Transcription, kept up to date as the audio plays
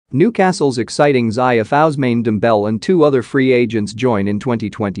Newcastle's exciting eye if Ousmane Dembele and two other free agents join in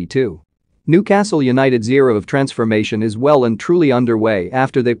 2022. Newcastle United's era of transformation is well and truly underway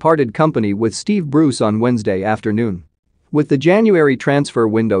after they parted company with Steve Bruce on Wednesday afternoon. With the January transfer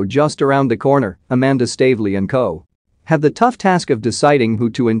window just around the corner, Amanda Staveley and co. have the tough task of deciding who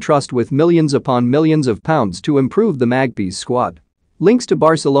to entrust with millions upon millions of pounds to improve the Magpies squad. Links to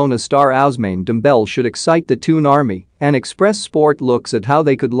Barcelona star Ousmane Dembele should excite the Toon Army, and Express Sport looks at how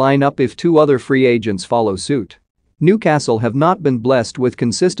they could line up if two other free agents follow suit. Newcastle have not been blessed with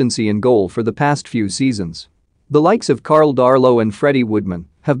consistency in goal for the past few seasons. The likes of Karl Darlow and Freddie Woodman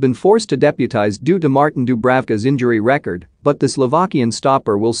have been forced to deputize due to Martin Dubravka's injury record, but the Slovakian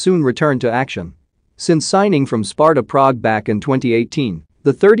stopper will soon return to action. Since signing from Sparta Prague back in 2018,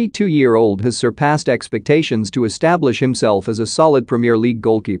 the 32-year-old has surpassed expectations to establish himself as a solid Premier League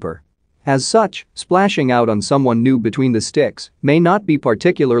goalkeeper. As such, splashing out on someone new between the sticks may not be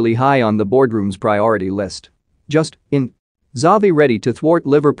particularly high on the boardroom's priority list. Just in. Xavi ready to thwart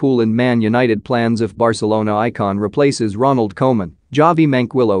Liverpool and Man United plans if Barcelona icon replaces Ronald Koeman. Javi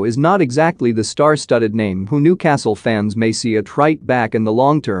Manquillo is not exactly the star-studded name who Newcastle fans may see at right back in the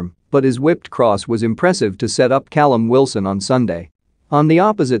long term, but his whipped cross was impressive to set up Callum Wilson on Sunday. On the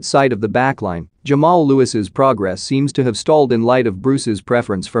opposite side of the backline, Jamal Lewis's progress seems to have stalled in light of Bruce's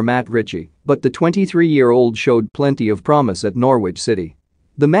preference for Matt Ritchie, but the 23-year-old showed plenty of promise at Norwich City.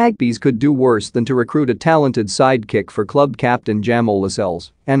 The Magpies could do worse than to recruit a talented sidekick for club captain Jamal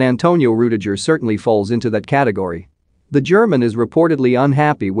Lascelles, and Antonio Rudiger certainly falls into that category. The German is reportedly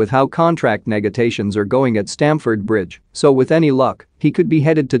unhappy with how contract negotiations are going at Stamford Bridge, so with any luck, he could be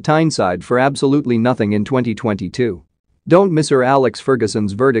headed to Tyneside for absolutely nothing in 2022. Don't miss Sir Alex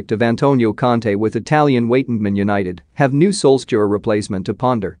Ferguson's verdict of Antonio Conte with Italian Weightman United have new Solskjaer replacement to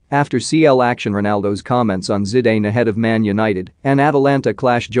ponder after CL action. Ronaldo's comments on Zidane ahead of Man United and Atalanta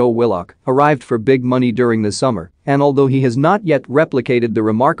clash. Joe Willock arrived for big money during the summer, and although he has not yet replicated the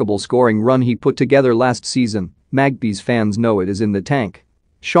remarkable scoring run he put together last season, Magpies fans know it is in the tank.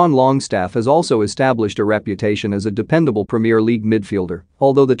 Sean Longstaff has also established a reputation as a dependable Premier League midfielder,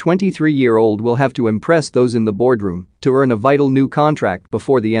 although the 23-year-old will have to impress those in the boardroom to earn a vital new contract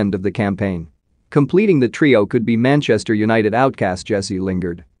before the end of the campaign. Completing the trio could be Manchester United outcast Jesse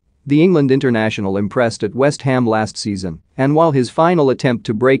Lingard. The England international impressed at West Ham last season, and while his final attempt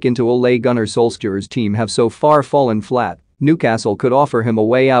to break into Ole Gunnar Solskjaer's team have so far fallen flat, Newcastle could offer him a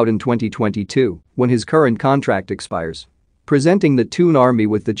way out in 2022 when his current contract expires. Presenting the Toon Army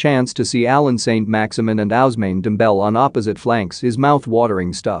with the chance to see Alan Saint-Maximin and Ousmane Dembele on opposite flanks is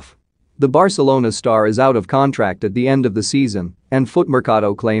mouth-watering stuff. The Barcelona star is out of contract at the end of the season, and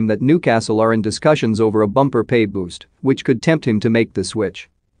Footmercado claim that Newcastle are in discussions over a bumper pay boost, which could tempt him to make the switch.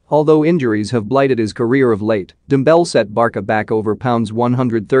 Although injuries have blighted his career of late, Dembele set Barca back over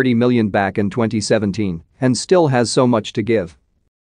 £130 million back in 2017 and still has so much to give.